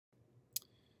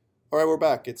All right, we're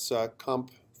back. It's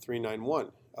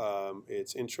COMP391.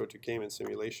 It's Intro to Game and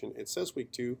Simulation. It says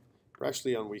week 2. We're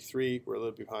actually on week 3. We're a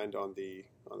little behind on the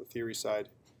theory side.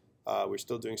 We're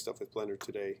still doing stuff with Blender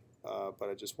today, but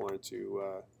I just wanted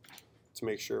to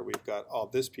make sure we've got all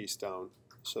this piece down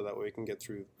so that way we can get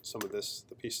through some of the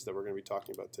pieces that we're going to be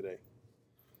talking about today.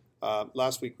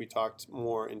 Last week we talked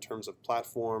more in terms of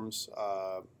platforms,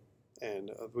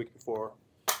 and the week before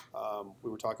we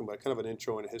were talking about kind of an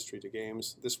intro and a history to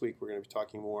games. This week we're going to be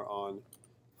talking more on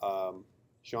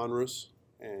genres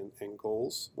and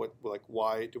goals.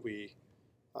 Why do we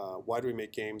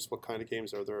make games? What kind of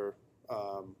games are there?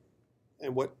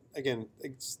 And what, again,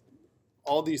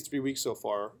 all these 3 weeks so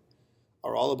far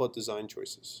are all about design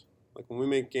choices. Like when we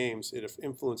make games, it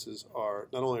influences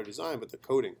not only our design but the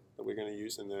coding that we're going to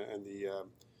use and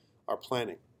our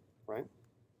planning, right?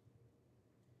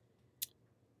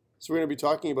 So we're going to be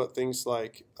talking about things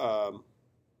like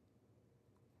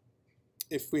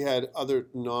if we had other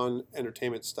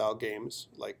non-entertainment style games,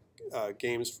 like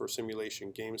games for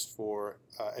simulation, games for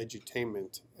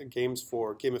edutainment, games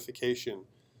for gamification,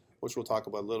 which we'll talk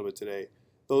about a little bit today,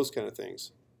 those kind of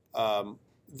things.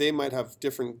 They might have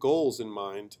different goals in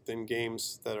mind than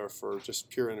games that are for just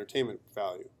pure entertainment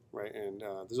value, right? And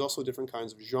there's also different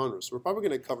kinds of genres. So we're probably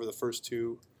going to cover the first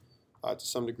two to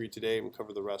some degree today and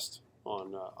cover the rest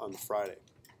on Friday,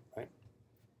 right?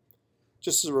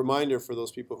 Just as a reminder for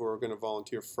those people who are going to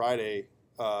volunteer, Friday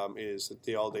is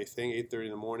the all-day thing, 8:30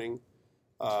 in the morning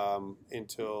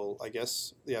until, I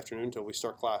guess, the afternoon, until we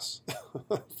start class,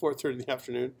 4:30 in the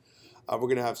afternoon. We're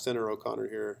going to have Senator O'Connor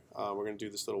here. We're going to do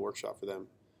this little workshop for them.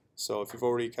 So if you've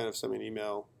already kind of sent me an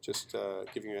email, just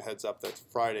giving you a heads up that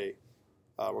Friday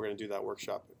we're going to do that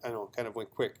workshop. I know, it kind of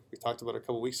went quick. We talked about it a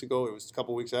couple weeks ago. It was a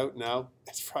couple weeks out. Now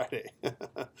it's Friday.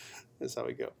 That's how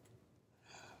we go.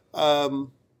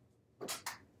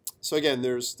 So again,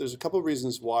 there's a couple of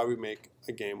reasons why we make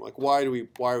a game. Like why are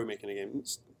we making a game?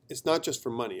 It's not just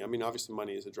for money. I mean, obviously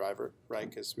money is a driver, right?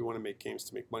 Because we want to make games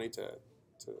to make money to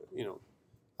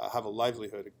have a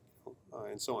livelihood,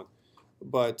 and so on.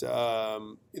 But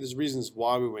there's reasons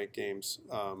why we make games,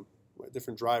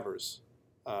 different drivers.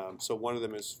 So one of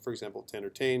them is, for example, to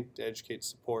entertain, to educate,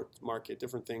 support, market,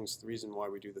 different things, the reason why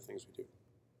we do the things we do.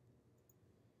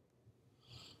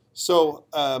 So,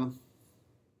 I mean,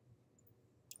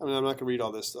 I'm not going to read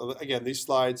all this. Again, these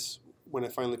slides, when I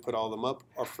finally put all of them up,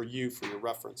 are for you, for your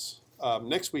reference.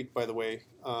 Next week, by the way,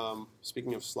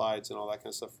 speaking of slides and all that kind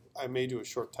of stuff, I may do a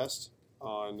short test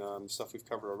on stuff we've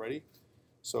covered already.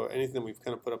 So anything that we've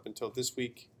kind of put up until this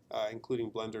week, including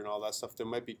Blender and all that stuff, there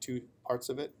might be 2 parts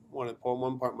of it.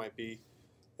 One part might be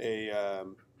a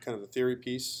kind of a theory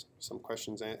piece, some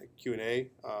questions, Q&A,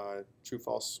 true,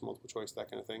 false, multiple choice, that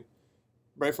kind of thing,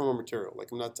 right from our material.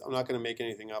 Like I'm not going to make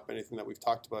anything up, anything that we've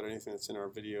talked about, anything that's in our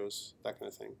videos, that kind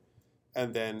of thing.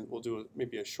 And then we'll do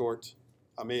maybe a short.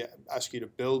 I may ask you to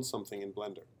build something in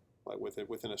Blender, like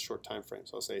within a short time frame.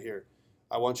 So I'll say, here,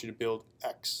 I want you to build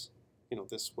X,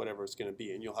 this whatever it's going to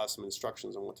be, and you'll have some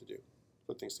instructions on what to do.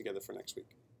 Put things together for next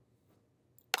week.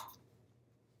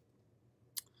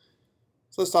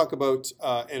 So let's talk about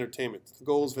entertainment. The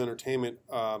goals of entertainment.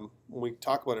 When we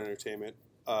talk about entertainment,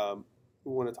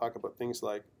 we want to talk about things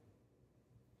like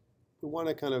we want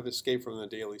to kind of escape from the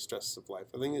daily stresses of life.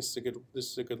 I think this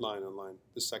is a good line online.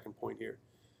 This second point here.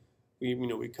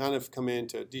 We kind of come in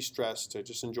to de-stress, to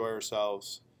just enjoy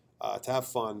ourselves, to have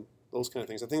fun. Those kind of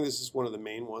things. I think this is one of the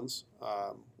main ones,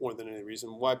 more than any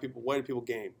reason. Why do people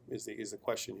game is the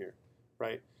question here,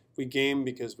 right? We game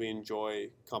because we enjoy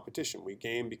competition. We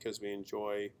game because we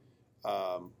enjoy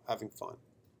having fun,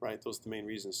 right? Those are the main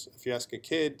reasons. If you ask a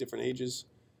kid, different ages,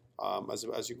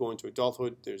 as you go into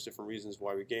adulthood, there's different reasons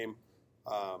why we game.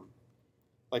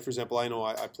 Like for example, I know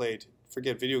I played,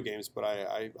 forget video games, but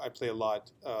I play a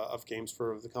lot of games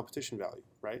for the competition value,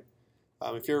 right?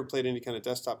 If you ever played any kind of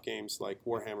desktop games like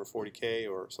Warhammer 40K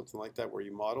or something like that where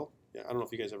you model, I don't know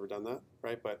if you guys ever done that,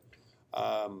 right? But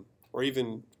or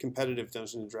even competitive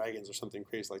Dungeons and Dragons or something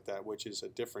crazy like that, which is a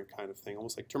different kind of thing,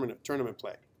 almost like tournament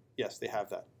play. Yes, they have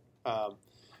that,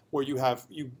 where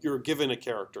you're given a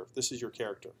character. This is your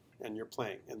character, and you're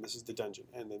playing, and this is the dungeon,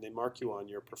 and then they mark you on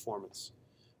your performance,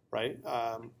 right?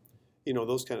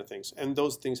 Those kind of things. And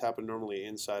those things happen normally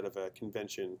inside of a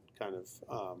convention kind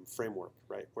of framework,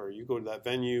 right? Where you go to that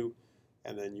venue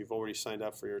and then you've already signed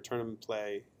up for your tournament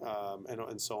play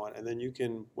and so on. And then you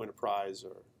can win a prize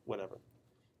or whatever.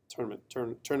 Tournament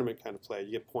kind of play.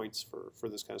 You get points for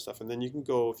this kind of stuff. And then you can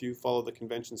go, if you follow the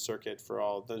convention circuit for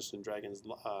all Dungeons & Dragons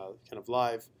kind of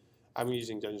live, I'm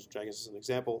using Dungeons & Dragons as an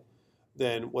example,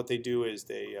 then what they do is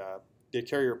they they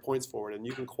carry your points forward, and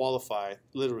you can qualify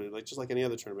literally, like just like any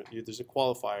other tournament. There's a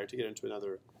qualifier to get into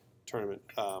another tournament,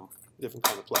 different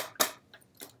kind of play.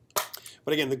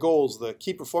 But again, the goals, the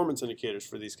key performance indicators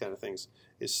for these kind of things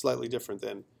is slightly different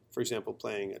than, for example,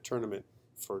 playing a tournament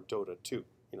for Dota 2.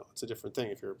 It's a different thing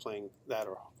if you're playing that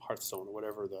or Hearthstone or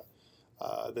whatever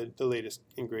the latest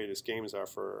and greatest games are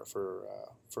for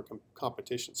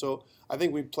competition. So I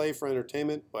think we play for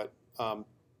entertainment, but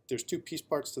there's two piece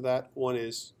parts to that. One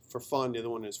is for fun, the other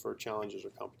one is for challenges or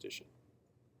competition.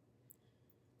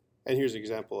 And here's an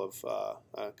example of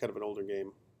kind of an older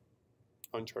game,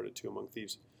 Uncharted 2 Among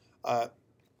Thieves.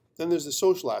 Then there's the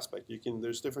social aspect.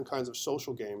 There's different kinds of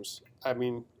social games. I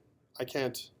mean, I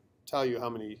can't tell you how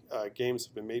many games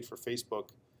have been made for Facebook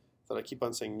that I keep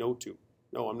on saying no to.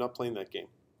 No, I'm not playing that game.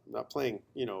 I'm not playing,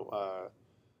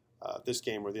 this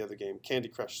game or the other game, Candy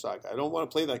Crush Saga. I don't want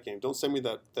to play that game. Don't send me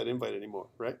that invite anymore,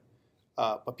 right?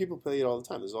 But people play it all the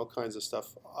time. There's all kinds of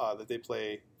stuff that they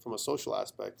play from a social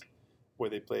aspect, where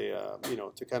they play,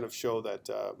 to kind of show that,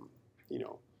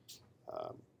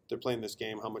 they're playing this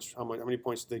game. How many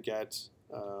points do they get?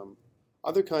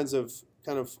 Other kinds of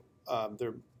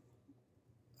they're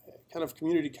kind of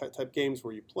community type games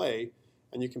where you play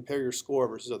and you compare your score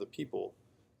versus other people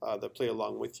that play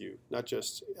along with you, not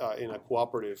just in a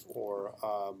cooperative or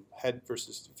head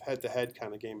versus head-to-head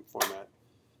kind of game format.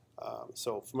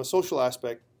 So from a social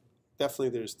aspect, definitely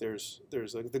there's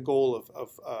the goal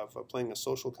of playing a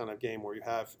social kind of game where you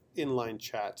have inline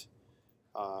chat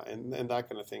and that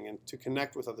kind of thing, and to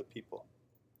connect with other people,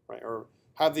 right? Or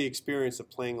have the experience of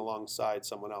playing alongside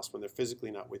someone else when they're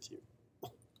physically not with you,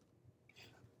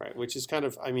 right? Which is kind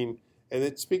of, and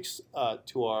it speaks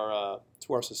to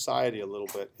our society a little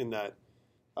bit in that,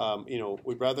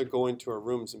 we'd rather go into our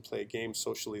rooms and play a game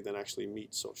socially than actually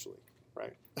meet socially,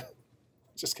 right?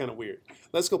 Just kind of weird.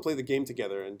 Let's go play the game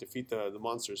together and defeat the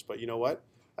monsters, but you know what?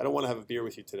 I don't want to have a beer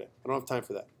with you today. I don't have time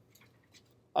for that.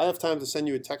 I have time to send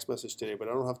you a text message today, but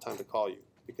I don't have time to call you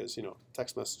because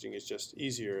text messaging is just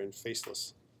easier and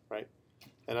faceless, right?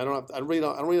 And I don't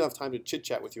really have time to chit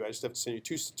chat with you. I just have to send you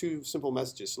two simple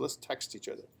messages. So let's text each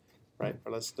other, right?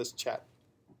 Or let's chat.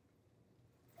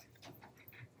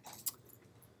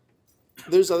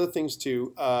 There's other things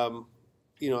too,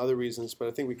 other reasons, but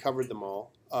I think we covered them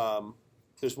all.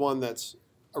 There's one that's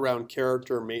around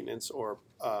character maintenance or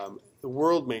the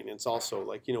world maintenance also,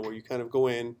 like where you kind of go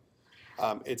in.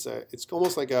 It's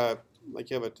almost like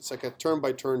it's like a turn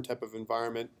by turn type of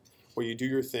environment where you do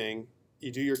your thing,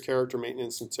 you do your character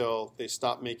maintenance until they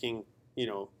stop making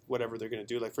whatever they're going to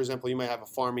do. Like for example, you might have a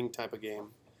farming type of game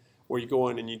where you go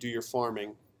in and you do your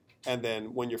farming, and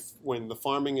then when the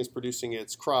farming is producing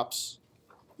its crops,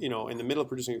 in the middle of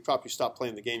producing your crop, you stop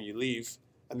playing the game, you leave,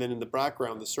 and then in the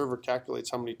background the server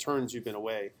calculates how many turns you've been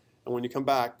away, and when you come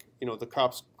back, the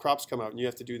crops come out and you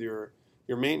have to do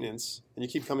your maintenance, and you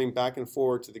keep coming back and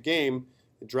forward to the game.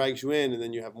 It drags you in, and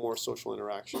then you have more social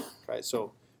interaction, right?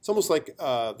 So it's almost like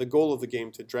the goal of the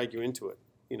game to drag you into it,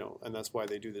 and that's why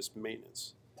they do this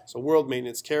maintenance. So world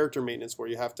maintenance, character maintenance, where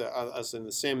you have to, as in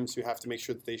The Sims, you have to make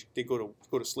sure that they go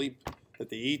to sleep, that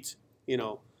they eat,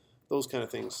 those kind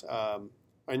of things,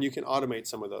 and you can automate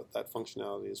some of that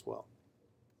functionality as well.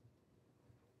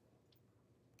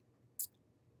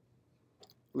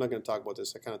 I'm not going to talk about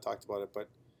this. I kind of talked about it, but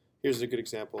here's a good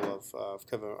example of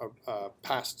kind of a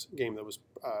past game that was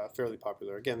fairly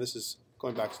popular. Again, this is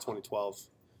going back to 2012.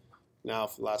 Now,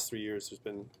 for the last 3 years, there's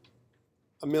been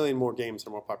a million more games that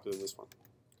are more popular than this one.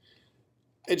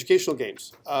 Educational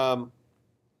games. And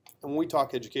when we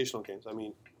talk educational games, I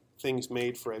mean things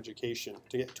made for education,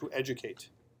 to educate.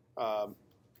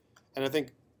 And I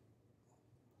think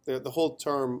the whole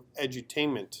term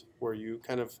edutainment, where you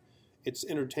kind of, it's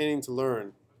entertaining to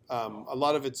learn. A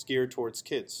lot of it's geared towards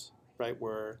kids, right?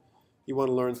 Where you want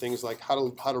to learn things like how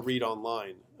to read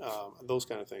online, those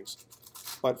kind of things.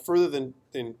 But further than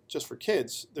just for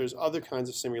kids, there's other kinds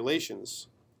of simulations.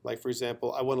 Like for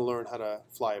example, I want to learn how to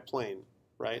fly a plane,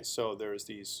 right? So there's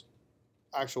these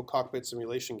actual cockpit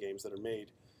simulation games that are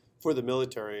made for the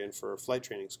military and for flight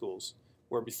training schools,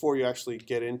 where before you actually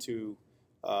get into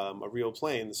a real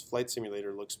plane, this flight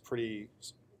simulator looks pretty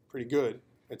good.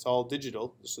 It's all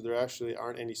digital, so there actually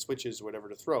aren't any switches or whatever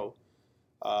to throw.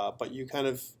 But you kind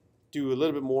of do a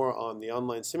little bit more on the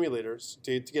online simulators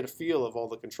to get a feel of all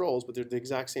the controls, but they're the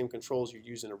exact same controls you'd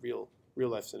use in a real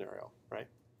life scenario, right?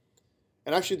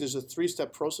 And actually, there's a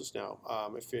 3-step process now.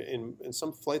 If you're in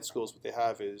some flight schools, what they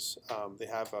have is they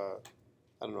have a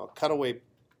cutaway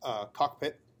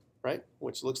cockpit, right,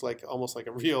 which looks like almost like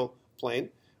a real plane,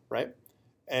 right?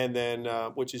 And then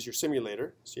which is your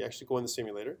simulator. So you actually go in the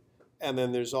simulator, And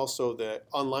then there's also the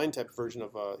online type version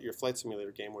of your flight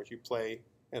simulator game where you play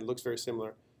and it looks very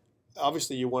similar.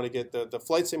 Obviously, you want to get the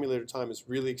flight simulator time is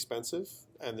really expensive,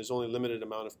 and there's only a limited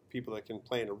amount of people that can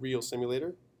play in a real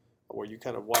simulator where you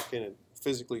kind of walk in and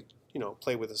physically,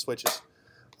 play with the switches.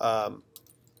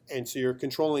 And so you're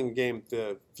controlling a game.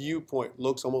 The viewpoint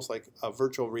looks almost like a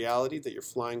virtual reality that you're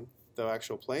flying the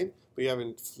actual plane, but you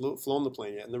haven't flown the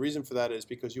plane yet. And the reason for that is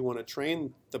because you want to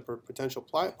train the potential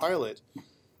pilot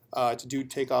to do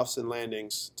takeoffs and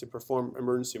landings, to perform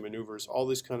emergency maneuvers, all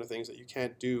these kind of things that you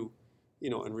can't do,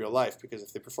 in real life. Because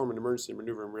if they perform an emergency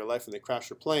maneuver in real life and they crash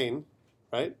your plane,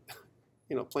 right?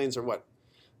 Planes are what?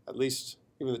 At least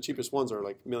even the cheapest ones are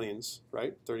like millions,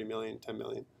 right? 30 million, 10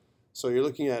 million. So you're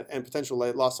looking at, and potential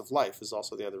loss of life is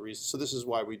also the other reason. So this is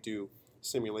why we do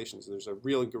simulations. There's a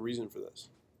really good reason for this.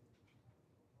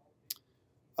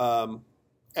 And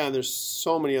there's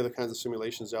so many other kinds of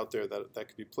simulations out there that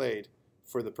could be played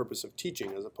for the purpose of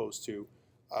teaching, as opposed to,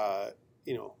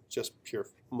 just pure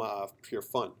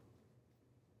fun.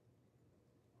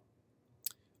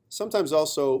 Sometimes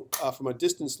also, from a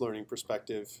distance learning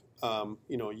perspective,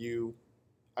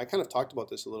 I kind of talked about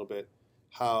this a little bit,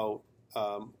 how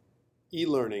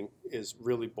e-learning is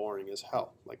really boring as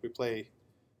hell. Like we play,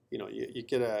 you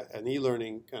get an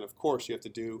e-learning kind of course you have to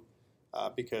do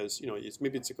because,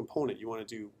 maybe it's a component. You want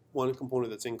to do one component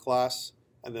that's in class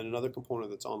and then another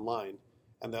component that's online.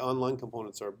 And the online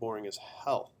components are boring as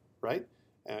hell, right?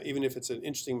 Even if it's an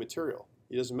interesting material,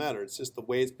 it doesn't matter. It's just the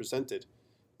way it's presented.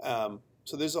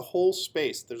 So there's a whole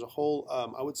space. There's a whole,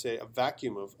 I would say, a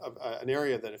vacuum of an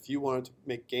area that if you wanted to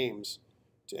make games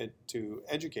to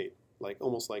educate, like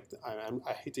almost like,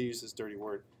 I hate to use this dirty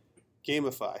word,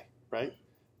 gamify, right?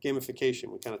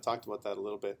 Gamification. We kind of talked about that a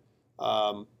little bit.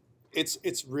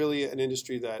 It's really an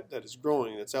industry that is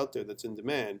growing, that's out there, that's in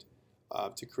demand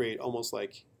to create almost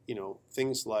like,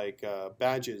 things like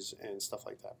badges and stuff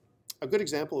like that. A good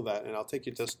example of that, and I'll take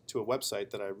you just to a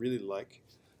website that I really like.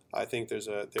 I think there's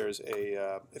a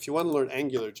if you want to learn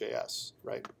AngularJS,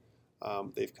 right?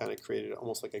 They've kind of created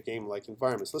almost like a game-like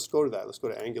environment. So let's go to that. Let's go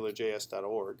to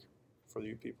angularjs.org for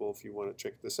you people if you want to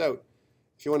check this out.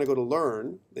 If you want to go to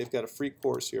Learn, they've got a free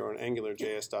course here on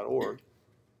angularjs.org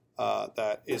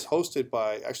that is hosted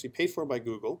by, actually paid for by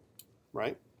Google,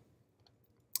 right?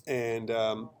 And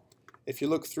if you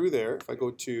look through there, if I go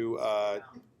to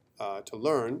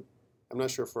Learn, I'm not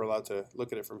sure if we're allowed to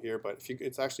look at it from here, but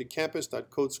it's actually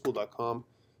campus.codeschool.com.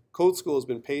 CodeSchool has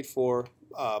been paid for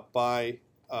by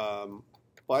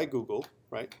Google,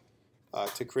 right,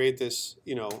 to create this,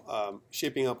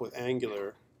 shaping up with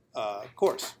Angular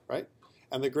course, right?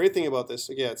 And the great thing about this,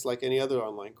 again, it's like any other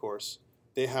online course.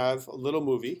 They have a little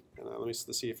movie, and let's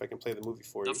see if I can play the movie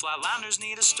for you. The Flatlanders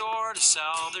need a store to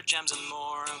sell their gems and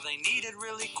more. They need it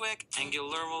really quick.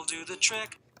 Angular will do the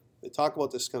trick. They talk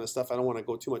about this kind of stuff. I don't want to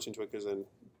go too much into it because then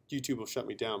YouTube will shut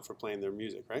me down for playing their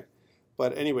music, right?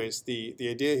 But anyways, the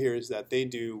idea here is that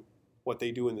what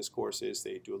they do in this course is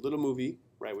they do a little movie,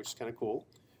 right, which is kind of cool.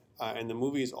 And the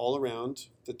movie is all around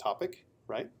the topic,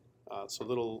 right? So a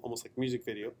little, almost like music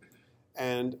video.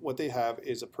 And what they have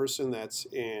is a person that's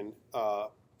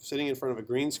sitting in front of a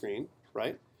green screen,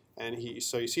 right? And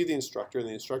so you see the instructor, and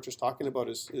the instructor's talking about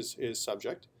his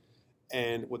subject.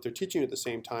 And what they're teaching at the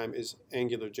same time is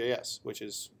AngularJS, which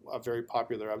is a very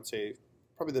popular, I would say,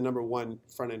 probably the #1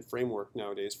 front-end framework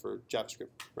nowadays for JavaScript,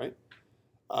 right?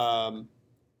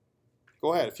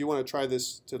 Go ahead. If you want to try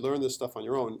this, to learn this stuff on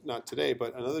your own, not today,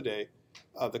 but another day,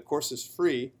 the course is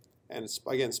free, and it's,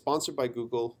 again, sponsored by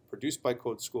Google, produced by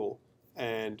CodeSchool,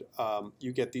 and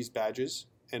you get these badges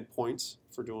and points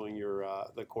for doing your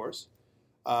the course.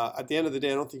 At the end of the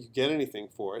day, I don't think you get anything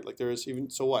for it. Like there is even,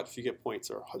 so what if you get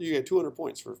points, or you get 200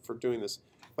 points for doing this.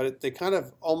 But they kind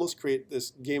of almost create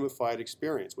this gamified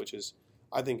experience, which is,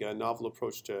 I think, a novel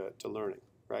approach to learning,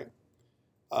 right?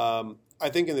 I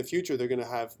think in the future they're going to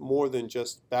have more than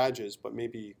just badges, but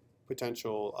maybe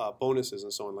potential bonuses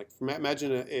and so on. Like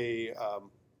imagine a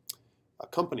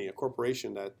company, a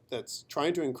corporation that's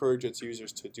trying to encourage its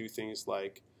users to do things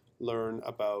like learn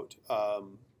about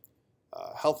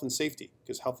health and safety,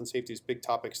 because health and safety is big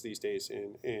topics these days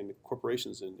in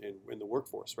corporations and in the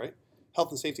workforce, right?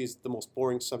 Health and safety is the most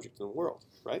boring subject in the world,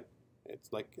 right?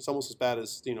 It's almost as bad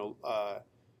as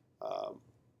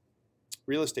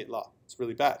real estate law. It's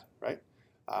really bad, right?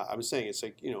 I'm saying it's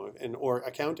like or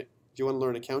accounting. If you want to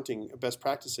learn accounting best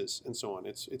practices and so on,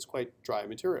 it's quite dry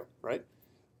material, right?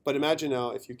 But imagine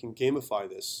now if you can gamify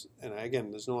this, and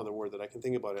again, there's no other word that I can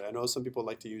think about it. I know some people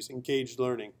like to use engaged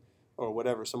learning or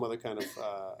whatever, some other kind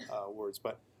of words,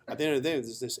 but at the end of the day,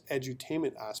 there's this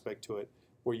edutainment aspect to it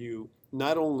where you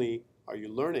not only are you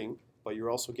learning, but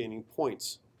you're also gaining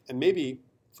points And maybe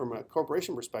from a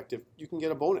corporation perspective, you can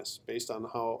get a bonus based on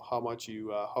how much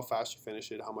you how fast you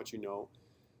finish it, how much you know.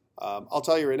 I'll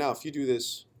tell you right now, if you do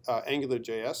this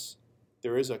AngularJS,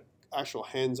 there is a actual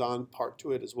hands-on part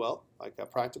to it as well, like a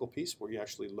practical piece where you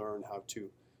actually learn how to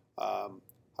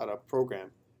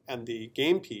program. And the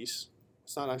game piece,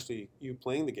 it's not actually you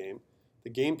playing the game. The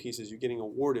game piece is you getting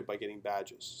awarded by getting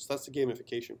badges. So that's the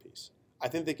gamification piece. I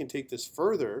think they can take this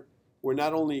further, where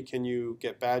not only can you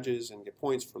get badges and get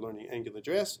points for learning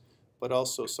AngularJS, but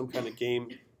also some kind of game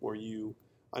where you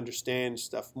understand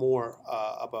stuff more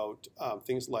about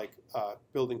things like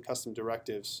building custom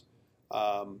directives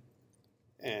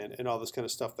and all this kind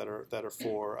of stuff that are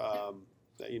for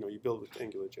that you build with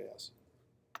AngularJS.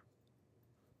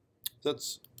 So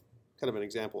that's kind of an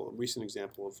example, a recent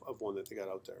example of one that they got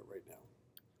out there right now.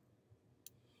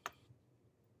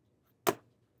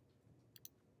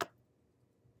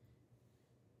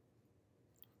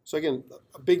 So again,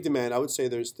 a big demand. I would say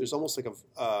there's almost like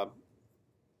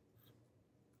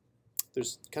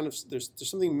there's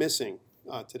something missing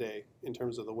today in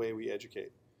terms of the way we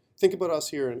educate. Think about us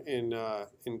here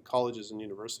in colleges and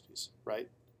universities, right?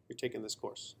 You're taking this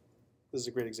course. This is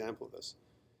a great example of this.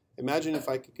 Imagine if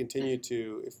I could continue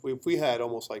to, if we had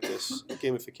almost like this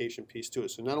gamification piece to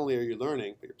it. So not only are you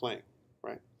learning, but you're playing,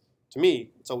 right? To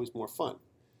me, it's always more fun.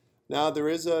 Now, there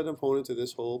is an opponent to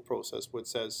this whole process which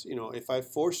says, if I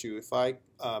force you, if I,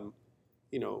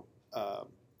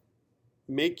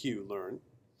 make you learn,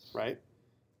 right?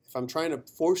 If I'm trying to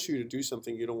force you to do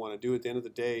something you don't want to do, at the end of the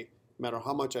day, no matter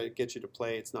how much I get you to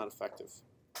play, it's not effective.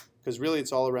 Because really,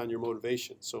 it's all around your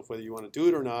motivation. So if whether you want to do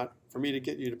it or not, for me to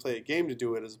get you to play a game to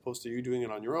do it, as opposed to you doing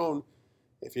it on your own,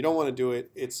 if you don't want to do it,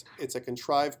 it's a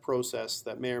contrived process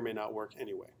that may or may not work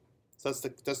anyway. So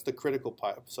that's the critical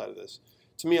side of this.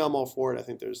 To me, I'm all for it. I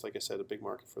think there's, like I said, a big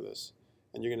market for this,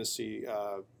 and you're going to see,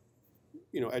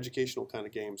 educational kind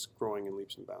of games growing in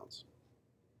leaps and bounds.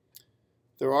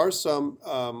 There are some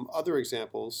other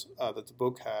examples that the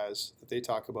book has that they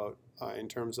talk about in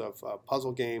terms of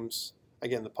puzzle games.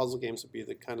 Again, the puzzle games would be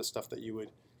the kind of stuff that you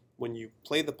would, when you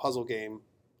play the puzzle game,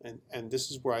 and this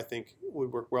is where I think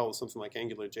would work well with something like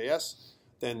AngularJS.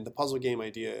 Then the puzzle game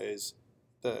idea is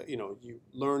you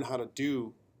learn how to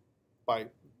do by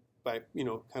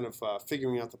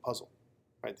figuring out the puzzle,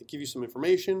 right? They give you some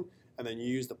information, and then you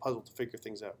use the puzzle to figure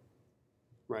things out,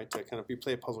 right? To kind of you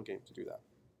play a puzzle game to do that.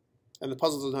 And the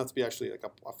puzzle doesn't have to be actually like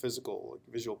a physical, like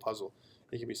visual puzzle.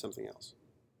 It can be something else.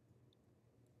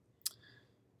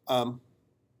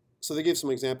 So they gave some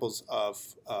examples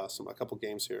of a couple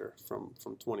games here from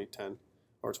 2010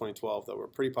 or 2012 that were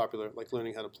pretty popular, like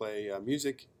learning how to play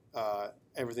music,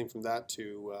 everything from that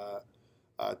to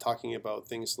talking about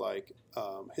things like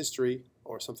history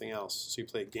or something else. So you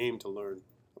play a game to learn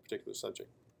a particular subject.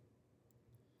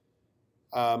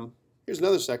 Here's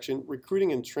another section,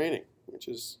 recruiting and training, which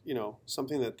is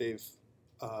something that they've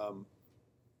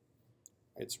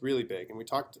it's really big. And we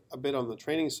talked a bit on the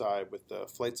training side with the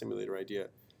flight simulator idea,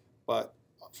 but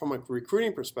from a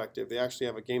recruiting perspective, they actually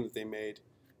have a game that they made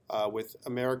with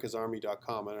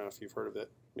americasarmy.com. I don't know if you've heard of it.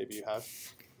 Maybe you have.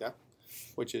 Yeah.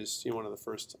 Which is one of the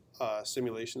first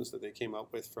simulations that they came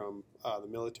up with from the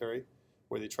military,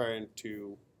 where they try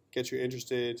to get you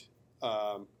interested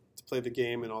to play the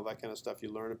game and all that kind of stuff.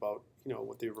 You learn about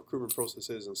what the recruitment process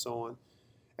is and so on.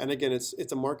 And again,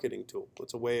 it's a marketing tool.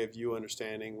 It's a way of you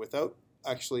understanding without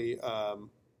actually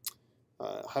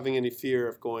having any fear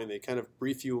of going. They kind of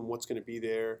brief you on what's going to be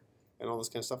there and all this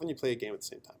kind of stuff, and you play a game at the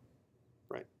same time,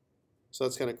 right? So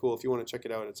that's kind of cool. If you want to check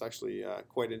it out, it's actually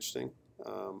quite interesting.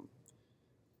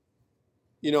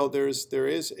 There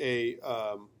is a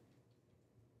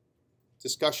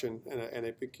discussion, and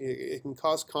it can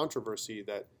cause controversy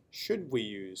that should we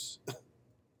use,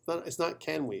 it's not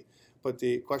can we, but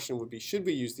the question would be, should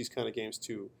we use these kind of games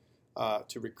to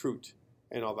recruit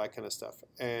and all that kind of stuff?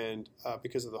 And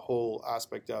because of the whole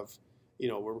aspect of,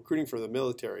 we're recruiting for the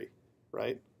military,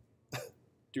 right?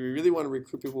 Do we really want to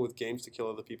recruit people with games to kill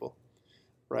other people,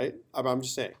 right? I'm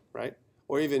just saying, right?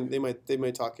 Or even they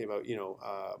might talking about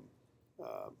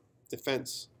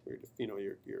defense.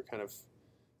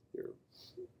 You're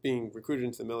being recruited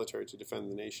into the military to defend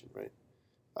the nation, right?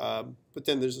 But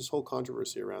then there's this whole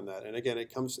controversy around that, and again,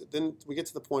 then we get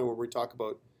to the point where we talk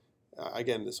about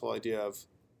again this whole idea of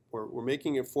we're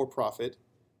making it for profit,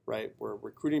 right? We're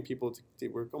recruiting people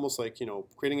we're almost like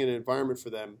creating an environment for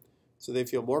them so they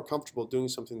feel more comfortable doing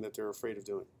something that they're afraid of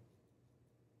doing,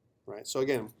 right? So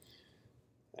again,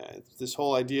 this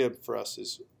whole idea for us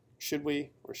is, should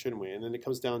we or shouldn't we? And then it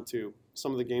comes down to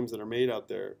some of the games that are made out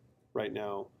there right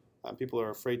now. People are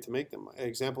afraid to make them. An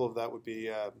example of that would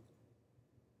be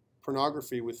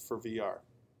pornography for VR,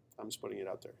 I'm just putting it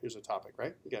out there. Here's a topic,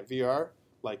 right? You got VR,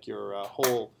 like your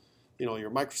whole, your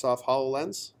Microsoft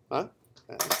HoloLens, huh?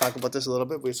 Let's talk about this a little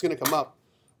bit, but it's going to come up,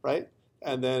 right?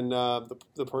 And then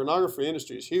the pornography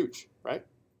industry is huge, right?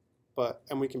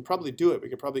 And we can probably do it. We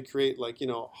can probably create like,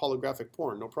 holographic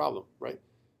porn, no problem, right?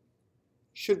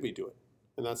 Should we do it?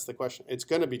 And that's the question. It's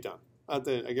going to be done. I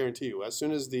guarantee you. As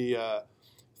soon as the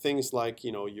things like,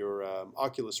 your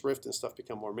Oculus Rift and stuff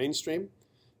become more mainstream,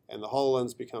 and the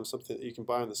HoloLens becomes something that you can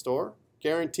buy in the store,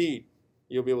 guaranteed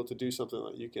you'll be able to do something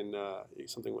that you can,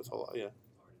 something with HoloLens. Yeah.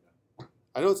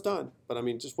 I know it's done, but I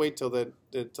mean, just wait till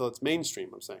it's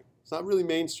mainstream, I'm saying. It's not really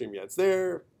mainstream yet. It's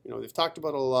there. They've talked about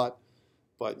it a lot,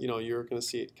 but, you're going to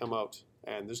see it come out.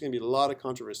 And there's going to be a lot of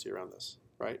controversy around this,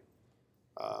 right?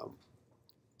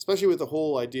 Especially with the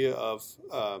whole idea of,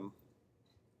 over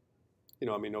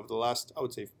the last, I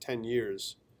would say, 10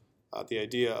 years, the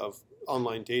idea of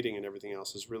online dating and everything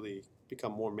else has really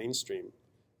become more mainstream.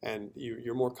 And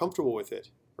you're more comfortable with it,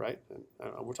 right? And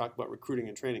we're talking about recruiting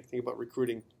and training. Think about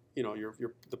recruiting, you're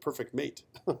the perfect mate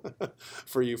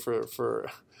for you for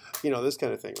this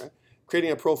kind of thing, right?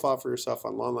 Creating a profile for yourself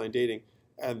on online dating,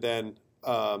 and then,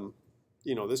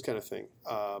 this kind of thing.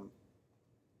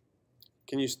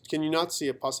 Can you not see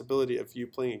a possibility of you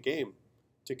playing a game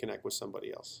to connect with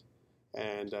somebody else,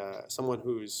 and someone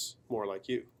who's more like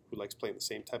you, who likes playing the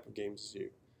same type of games as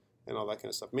you, and all that kind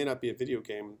of stuff? It may not be a video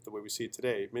game the way we see it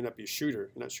today. It may not be a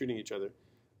shooter. You're not shooting each other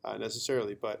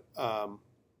necessarily, but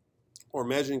or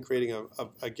imagine creating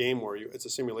a game where it's a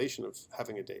simulation of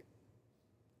having a date.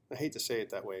 I hate to say it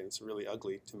that way, and it's really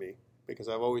ugly to me, because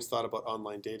I've always thought about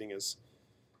online dating as,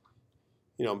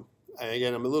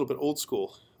 again, I'm a little bit old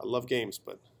school. I love games,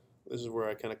 but this is where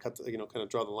I kind of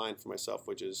draw the line for myself,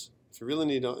 which is if you really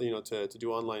need, to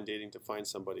do online dating to find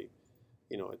somebody,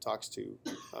 it talks to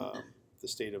the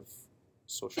state of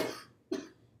social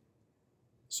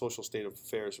state of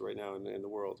affairs right now in the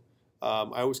world.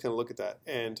 I always kind of look at that,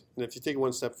 and if you take it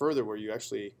one step further, where you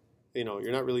actually,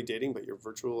 you're not really dating, but you're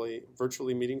virtually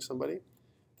meeting somebody,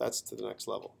 that's to the next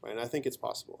level, right? And I think it's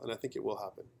possible, and I think it will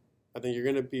happen. I think you're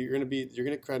going to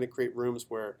kind of create rooms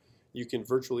where you can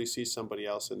virtually see somebody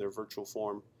else in their virtual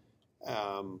form,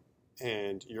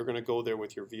 and you're going to go there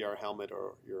with your VR helmet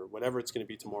or your whatever it's going to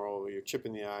be tomorrow, or your chip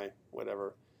in the eye,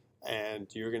 whatever,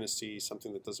 and you're going to see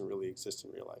something that doesn't really exist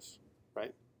in real life,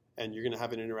 right? And you're going to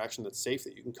have an interaction that's safe,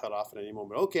 that you can cut off at any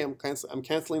moment. Okay, I'm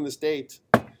canceling this date.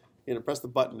 Press the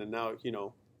button, and now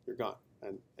you're gone.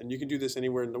 And you can do this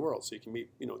anywhere in the world. So you can meet,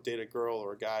 date a girl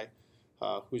or a guy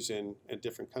who's in a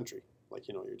different country. Like,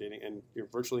 you're dating and you're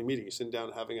virtually meeting. You're sitting down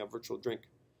and having a virtual drink,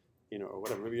 or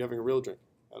whatever. Maybe you're having a real drink.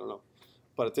 I don't know.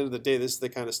 But at the end of the day, this is the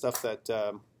kind of stuff that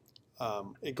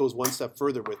it goes one step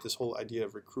further with this whole idea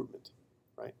of recruitment,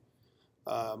 right?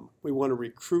 We want to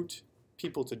recruit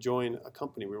people to join a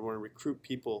company. We want to recruit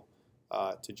people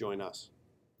to join us.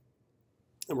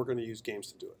 And we're going to use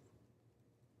games to do it.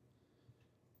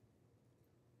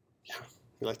 Yeah,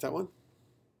 you like that one?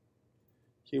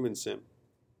 Human sim.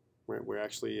 We're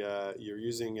actually you're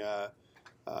using a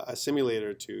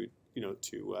simulator to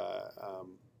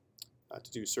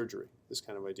do surgery. This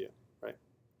kind of idea, right?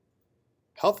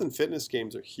 Health and fitness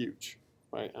games are huge,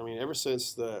 right? I mean, ever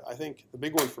since I think the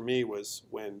big one for me was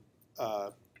when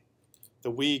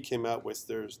the Wii came out with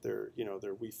their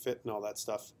Wii Fit and all that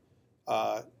stuff.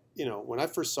 When I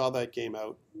first saw that game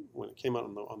out, when it came out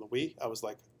on the Wii, I was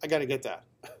like, I got to get that.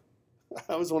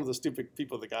 I was one of the stupid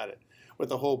people that got it, with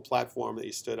the whole platform that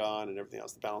you stood on and everything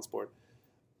else, the balance board.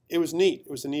 It was neat. It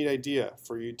was a neat idea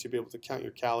for you to be able to count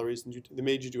your calories, and they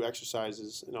made you do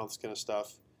exercises and all this kind of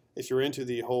stuff. If you're into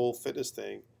the whole fitness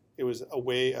thing, it was a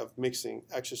way of mixing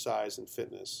exercise and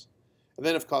fitness. And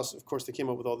then, of course, they came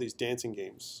up with all these dancing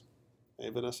games. Hey,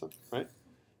 Vanessa, right?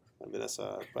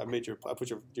 Vanessa, I put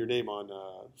your name on,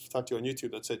 talked to you on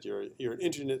YouTube that said you're an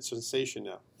internet sensation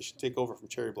now. You should take over from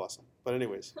Cherry Blossom. But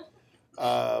anyways,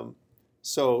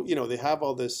 so they have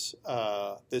all this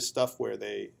this stuff where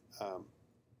they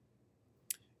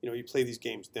you play these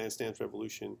games, Dance Dance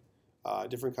Revolution,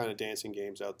 different kind of dancing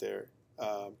games out there.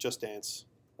 Just Dance,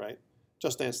 right?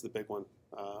 Just Dance is the big one.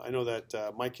 I know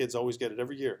that my kids always get it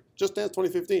every year. Just Dance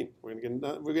 2015. We're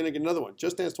gonna get another one.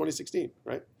 Just Dance 2016,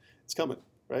 right? It's coming,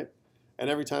 right? And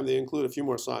every time they include a few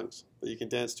more songs that you can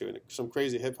dance to, and some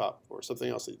crazy hip hop or something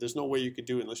else. There's no way you could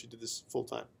do it unless you did this full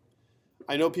time.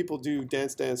 I know people do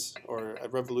Dance Dance or a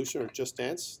Revolution or Just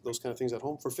Dance, those kind of things at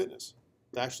home for fitness.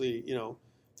 They actually,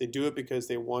 they do it because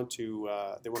they want to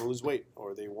lose weight,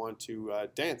 or they want to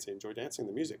dance. They enjoy dancing,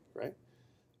 the music, right?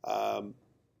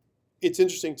 It's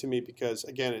interesting to me because,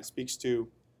 again, it speaks to,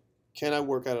 can I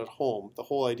work out at home? The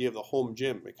whole idea of the home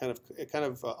gym, it kind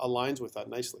of aligns with that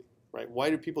nicely, right? Why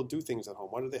do people do things at home?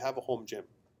 Why do they have a home gym,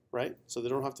 right? So they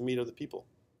don't have to meet other people.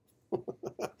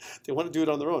 They want to do it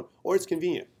on their own, or it's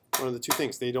convenient. One of the two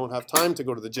things. They don't have time to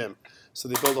go to the gym, so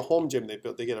they build a home gym. They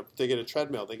get a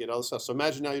treadmill. They get all this stuff. So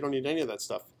imagine now you don't need any of that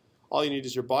stuff. All you need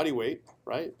is your body weight,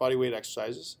 right? Body weight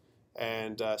exercises,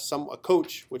 and a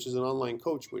coach, which is an online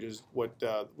coach, which is what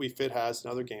Wii Fit has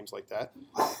and other games like that.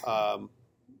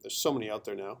 There's so many out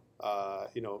there now.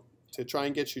 To try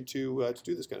and get you to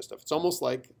do this kind of stuff. It's almost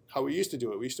like how we used to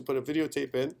do it. We used to put a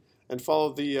videotape in and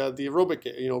follow the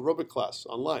aerobic class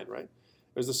online, right?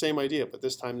 It was the same idea, but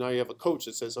this time now you have a coach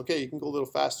that says, okay, you can go a little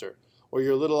faster, or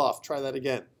you're a little off, try that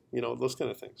again. Those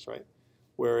kind of things, right?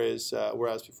 Whereas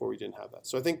before we didn't have that.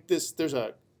 So I think there's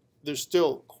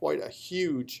still quite a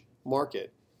huge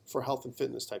market for health and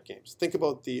fitness type games. Think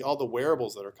about all the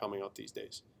wearables that are coming out these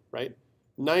days, right?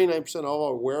 99% of all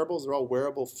our wearables, they're all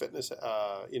wearable fitness,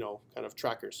 kind of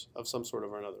trackers of some sort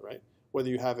or another, right? Whether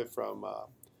you have it from,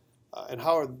 and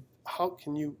how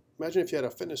can you imagine if you had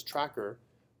a fitness tracker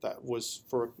that was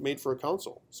made for a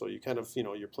console? So you kind of,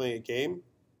 you're playing a game,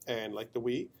 and like the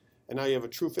Wii, and now you have a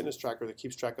true fitness tracker that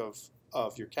keeps track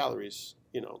of your calories,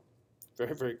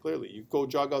 very, very clearly. You go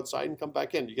jog outside and come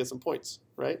back in, you get some points,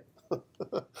 right?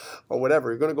 Or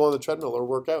whatever. You're going to go on the treadmill or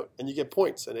work out, and you get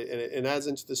points, and it adds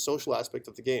into the social aspect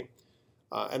of the game.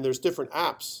 And there's different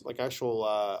apps, like actual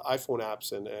iPhone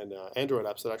apps and Android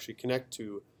apps that actually connect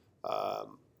to,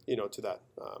 to that.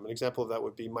 An example of that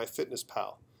would be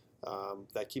MyFitnessPal,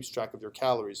 that keeps track of your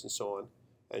calories and so on,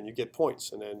 and you get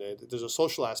points. And then there's a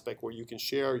social aspect where you can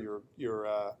share your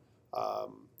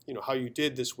how you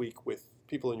did this week with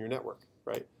people in your network,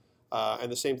 right?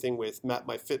 And the same thing with Map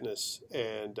My Fitness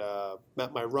and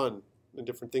Map My Run and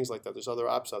different things like that. There's other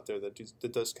apps out there that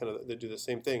do the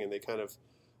same thing, and they kind of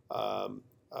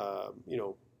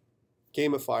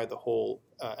gamify the whole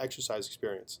exercise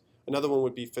experience. Another one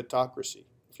would be Fitocracy.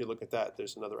 If you look at that,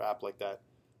 there's another app like that.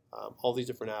 All these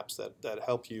different apps that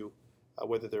help you,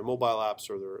 whether they're mobile apps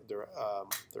or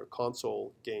they're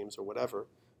console games or whatever,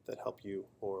 that help you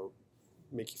or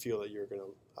make you feel that you're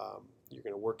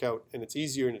gonna work out, and it's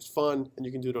easier and it's fun, and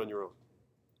you can do it on your own.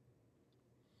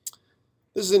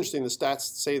 This is interesting. The stats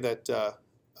say that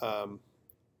a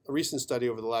recent study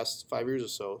over the last 5 years or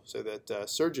so say that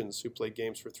surgeons who play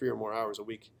games for 3 or more hours a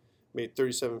week made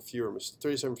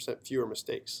 37% fewer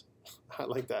mistakes. I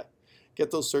like that.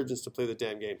 Get those surgeons to play the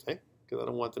damn games, eh? Because I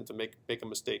don't want them to make a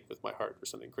mistake with my heart or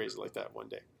something crazy like that one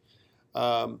day.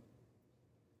 The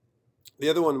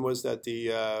other one was that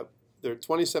they're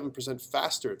 27%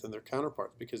 faster than their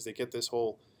counterparts because they get this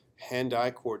whole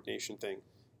hand-eye coordination thing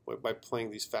by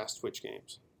playing these fast twitch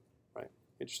games, right?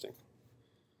 Interesting.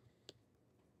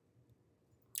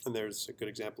 And there's a good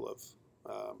example of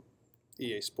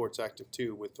EA Sports Active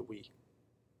 2 with the Wii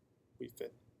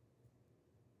Fit.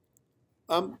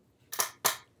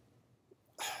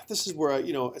 This is where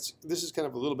this is kind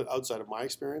of a little bit outside of my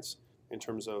experience in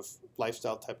terms of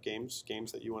lifestyle type games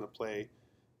that you want to play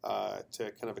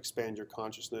to kind of expand your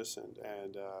consciousness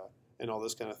and all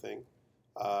this kind of thing.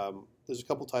 There's a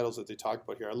couple titles that they talked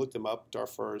about here. I looked them up.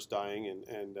 Darfur is Dying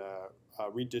and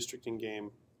Redistricting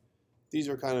Game. These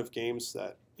are kind of games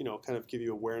that kind of give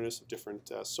you awareness of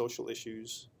different social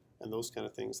issues and those kind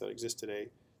of things that exist today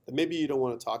that maybe you don't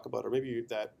want to talk about, or maybe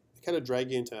that kind of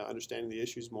drag you into understanding the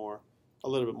issues a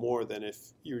little bit more than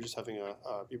if you were just having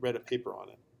you read a paper on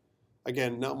it.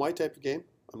 Again, not my type of game.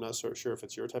 I'm not so sure if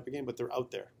it's your type of game, but they're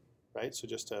out there, right? So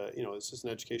just it's just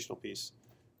an educational piece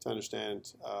to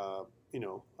understand, kind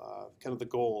of the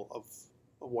goal of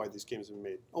why these games have been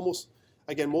made.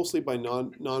 Mostly by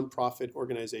non-profit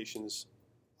organizations,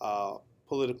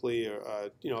 politically or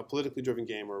a politically driven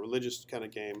game or a religious kind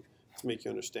of game to make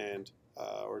you understand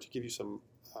or to give you some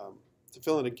to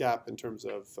fill in a gap in terms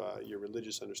of your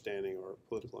religious understanding or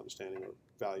political understanding or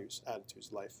values,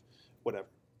 attitudes, life, whatever.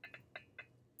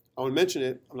 I would mention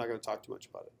it. I'm not going to talk too much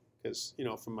about it because,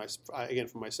 from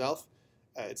myself,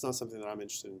 it's not something that I'm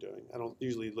interested in doing. I don't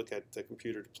usually look at the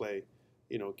computer to play,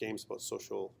 games about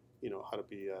social, how to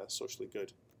be socially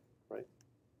good, right?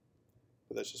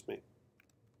 But that's just me.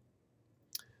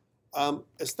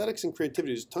 Aesthetics and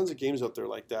creativity. There's tons of games out there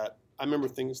like that. I remember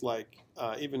things like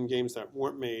even games that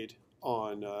weren't made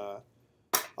on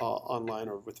online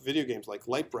or with video games like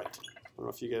Light Bright. I don't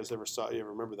know if you guys ever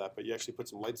remember that, but you actually put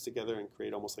some lights together and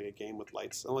create almost like a game with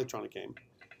lights, an electronic game.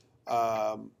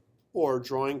 Or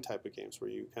drawing type of games where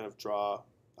you kind of draw,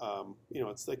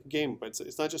 it's like a game, but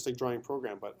it's not just a drawing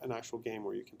program, but an actual game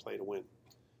where you can play to win,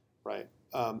 right?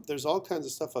 There's all kinds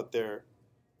of stuff out there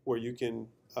where you can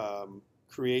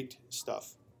create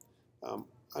stuff.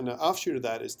 An offshoot of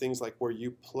that is things like where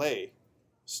you play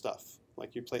stuff,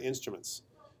 like you play instruments.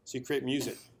 So you create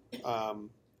music.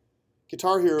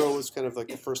 Guitar Hero was kind of like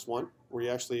the first one where you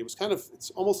actually, it was kind of,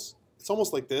 it's almost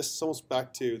like this. It's almost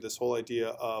back to this whole idea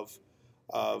of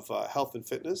health and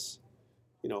fitness.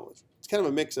 You know, it's kind of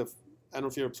a mix of, I don't know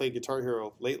if you ever played Guitar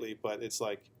Hero lately, but it's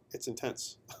like, it's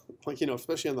intense. Like, you know,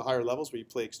 especially on the higher levels where you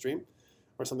play extreme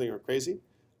or something or crazy.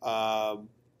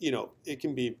 You know, it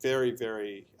can be very,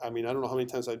 very, I mean, I don't know how many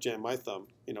times I've jammed my thumb,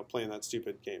 you know, playing that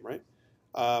stupid game, right?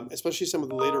 Especially some of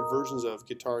the later versions of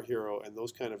Guitar Hero and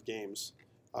those kind of games,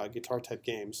 guitar type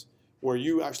games, where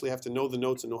you actually have to know the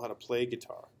notes and know how to play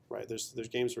guitar, right? There's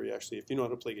games where you actually, if you know how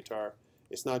to play guitar,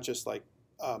 it's not just like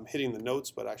hitting the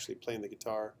notes, but actually playing the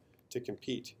guitar to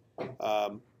compete.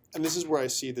 And this is where I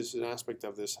see this an aspect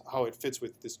of this, how it fits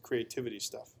with this creativity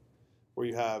stuff, where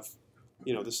you have,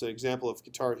 you know, this is an example of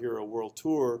Guitar Hero World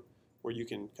Tour, where you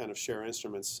can kind of share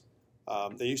instruments.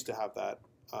 They used to have that.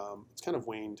 It's kind of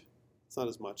waned. It's not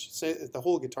as much. Say the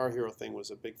whole Guitar Hero thing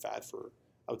was a big fad for,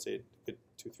 I would say, a good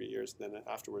 2-3 years. Then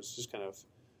afterwards, just kind of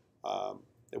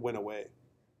it went away.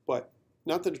 But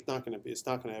not that it's not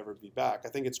going to ever be back. I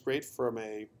think it's great from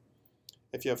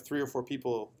if you have 3 or 4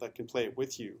 people that can play it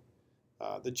with you.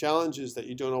 The challenge is that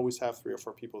you don't always have 3 or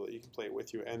 4 people that you can play it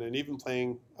with you. And then even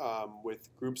playing with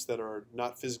groups that are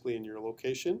not physically in your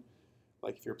location,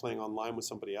 like if you're playing online with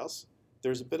somebody else,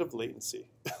 there's a bit of latency.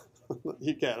 I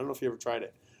don't know if you ever tried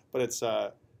it, but it's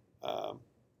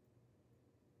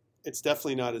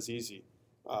definitely not as easy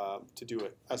to do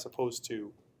it as opposed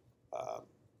to,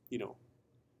 you know,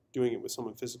 doing it with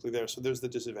someone physically there. So there's the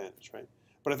disadvantage, right?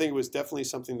 But I think it was definitely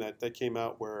something that came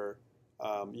out where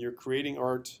you're creating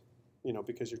art, you know,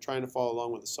 because you're trying to follow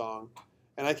along with the song.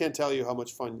 And I can't tell you how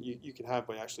much fun you can have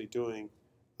by actually doing,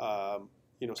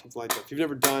 you know, something like that. If you've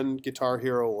never done Guitar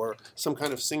Hero or some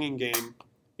kind of singing game,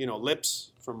 you know,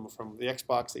 Lips from the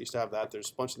Xbox, they used to have that. There's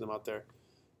a bunch of them out there.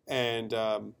 And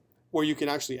where you can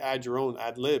actually add your own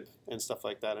ad lib and stuff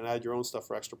like that and add your own stuff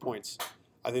for extra points.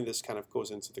 I think this kind of goes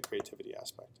into the creativity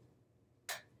aspect.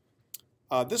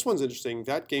 This one's interesting.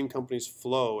 That game company's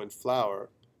Flow and Flower,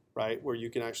 right, where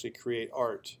you can actually create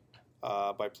art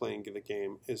by playing the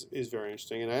game is very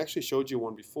interesting. And I actually showed you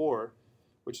one before,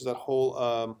 which is that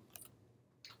whole,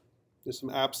 there's some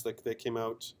apps that came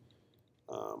out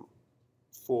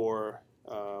for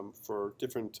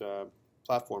different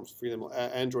platforms. For example,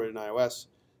 Android and iOS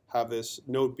have this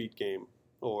Node Beat game,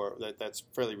 or that's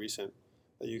fairly recent,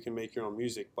 that you can make your own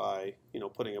music by, you know,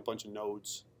 putting a bunch of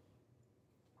nodes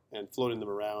and floating them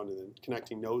around and then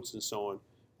connecting notes and so on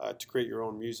to create your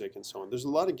own music and so on. There's a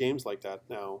lot of games like that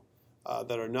now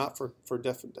that are not for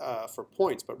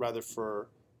points, but rather for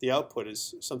the output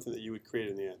is something that you would create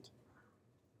in the end.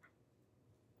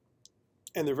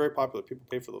 And they're very popular. People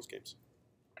pay for those games.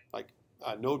 Like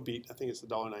Node Beat, I think it's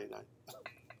 $1.99,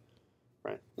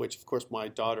 right? Which of course my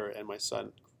daughter and my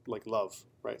son like love,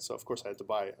 right? So of course I had to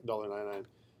buy $1.99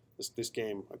 this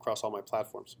game across all my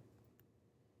platforms.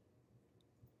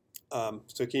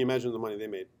 So can you imagine the money they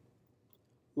made?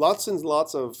 Lots and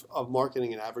lots of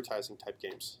marketing and advertising type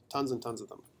games, tons and tons of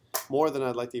them, more than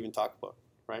I'd like to even talk about,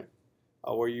 right?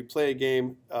 Where you play a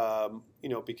game, you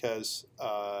know, because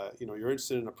you know, you're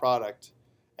interested in a product,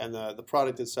 and the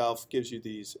product itself gives you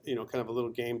these, you know, kind of a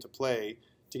little game to play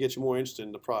to get you more interested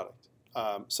in the product.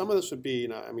 Some of this would be, you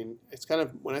know, I mean, it's kind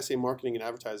of, when I say marketing and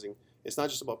advertising, it's not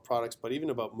just about products, but even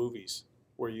about movies,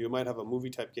 where you might have a movie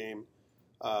type game,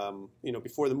 you know,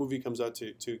 before the movie comes out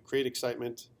to create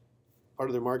excitement. Part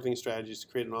of their marketing strategy is to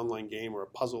create an online game or a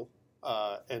puzzle,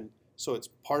 and so it's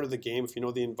part of the game. If you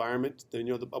know the environment, then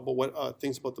you know about what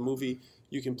things about the movie,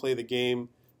 you can play the game,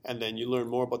 and then you learn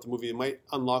more about the movie. It might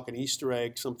unlock an Easter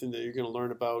egg, something that you're going to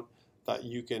learn about that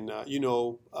you can, you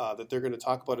know, that they're going to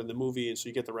talk about in the movie, and so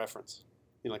you get the reference,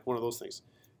 you know, like one of those things.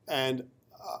 And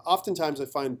oftentimes I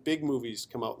find big movies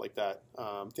come out like that,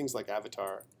 things like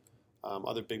Avatar.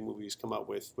 Other big movies come out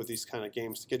with these kind of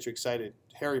games to get you excited.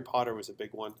 Harry Potter was a big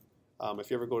one.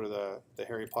 If you ever go to the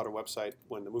Harry Potter website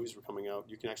when the movies were coming out,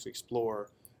 you can actually explore,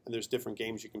 and there's different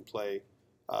games you can play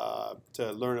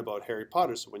to learn about Harry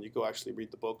Potter. So when you go actually read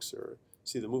the books or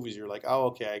see the movies, you're like, oh,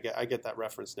 okay, I get that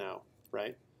reference now,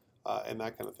 right? And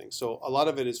that kind of thing. So a lot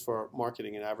of it is for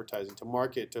marketing and advertising, to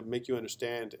market, to make you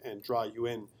understand and draw you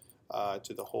in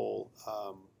to the whole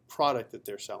product that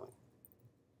they're selling.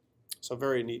 So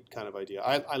very neat kind of idea.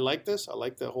 I like this. I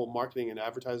like the whole marketing and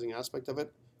advertising aspect of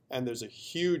it. And there's a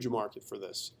huge market for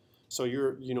this. So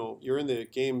you're in the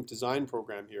game design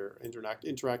program here,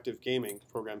 interactive gaming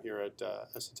program here at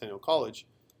Centennial College.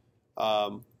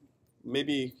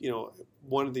 Maybe, you know,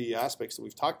 one of the aspects that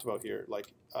we've talked about here, like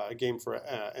a game for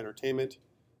entertainment,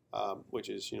 which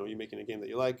is, you know, you making a game that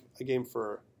you like, a game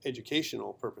for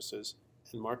educational purposes,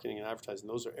 and marketing and advertising,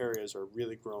 those are areas are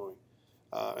really growing.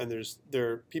 And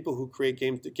there are people who create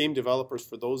game developers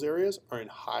for those areas are in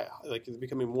high, like it's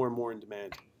becoming more and more in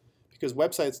demand. Because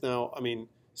websites now, I mean,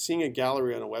 seeing a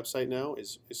gallery on a website now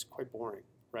is quite boring,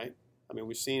 right? I mean,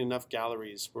 we've seen enough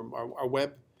galleries where our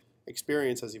web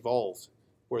experience has evolved,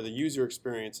 where the user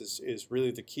experience is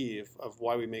really the key of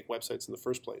why we make websites in the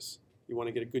first place. You want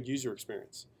to get a good user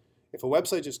experience. If a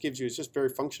website just gives you, it's just very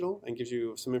functional and gives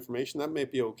you some information, that may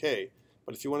be okay.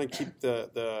 But if you want to keep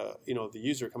the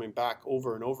user coming back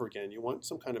over and over again, you want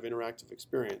some kind of interactive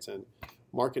experience. And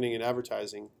marketing and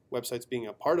advertising, websites being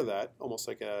a part of that, almost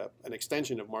like an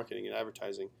extension of marketing and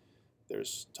advertising.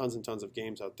 There's tons and tons of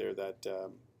games out there that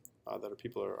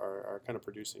people are kind of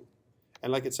producing.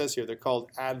 And like it says here, they're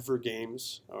called adver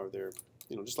games, or they're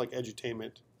just like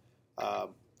edutainment.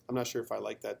 I'm not sure if I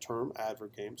like that term, adver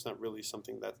games. Not really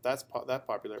something that's that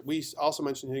popular. We also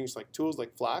mentioned things like tools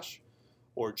like Flash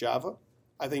or Java.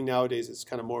 I think nowadays it's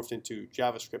kind of morphed into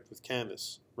JavaScript with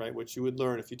Canvas, right? Which you would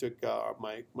learn if you took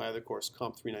my other course,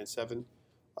 COMP391,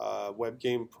 web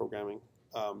game programming.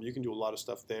 You can do a lot of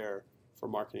stuff there for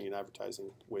marketing and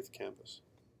advertising with Canvas.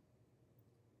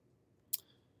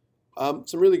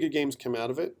 Some really good games come out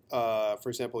of it. For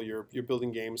example, you're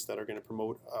building games that are going to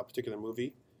promote a particular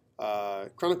movie.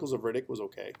 Chronicles of Riddick was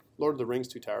okay. Lord of the Rings,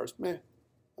 Two Towers, meh.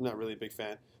 I'm not really a big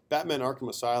fan. Batman Arkham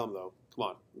Asylum, though, come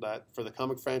on. That for the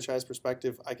comic franchise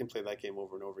perspective, I can play that game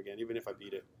over and over again. Even if I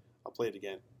beat it, I'll play it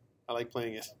again. I like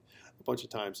playing it a bunch of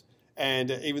times.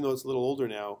 And even though it's a little older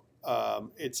now,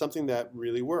 it's something that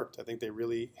really worked. I think they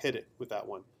really hit it with that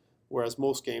one. Whereas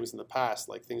most games in the past,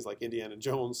 like things like Indiana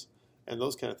Jones and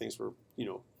those kind of things were,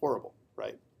 horrible,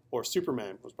 right? Or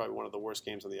Superman was probably one of the worst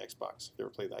games on the Xbox. If you ever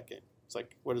played that game. It's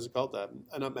like, what is it called?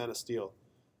 Not Man of Steel.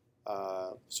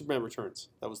 Superman Returns.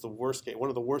 That was the worst game, one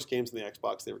of the worst games on the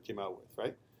Xbox they ever came out with,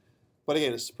 right? But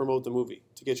again, it's to promote the movie,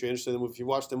 to get you interested in the movie. If you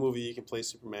watch the movie, you can play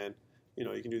Superman.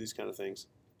 You can do these kind of things.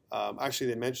 Actually,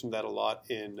 they mentioned that a lot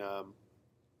in,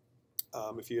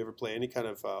 if you ever play any kind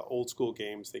of old school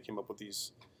games, they came up with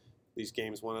these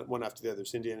games one after the other.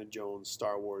 There's Indiana Jones,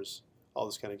 Star Wars, all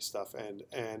this kind of stuff, and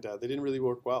they didn't really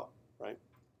work well, right?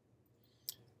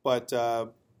 But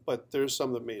there's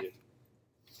some that made it.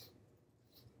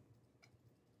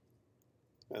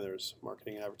 And there's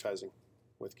marketing and advertising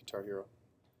with Guitar Hero.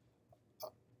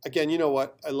 Again, you know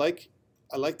what? I like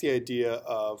the idea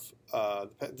of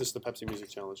this is the Pepsi Music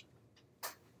Challenge.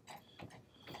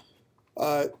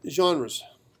 Genres.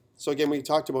 So again, we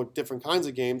talked about different kinds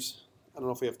of games. I don't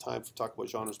know if we have time to talk about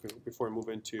genres before we move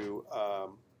into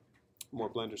more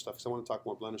Blender stuff, because I want to talk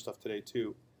more Blender stuff today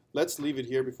too. Let's leave it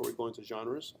here before we go into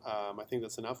genres. I think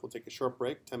that's enough. We'll take a short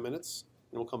break, 10 minutes,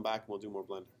 and we'll come back and we'll do more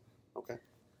Blender. Okay?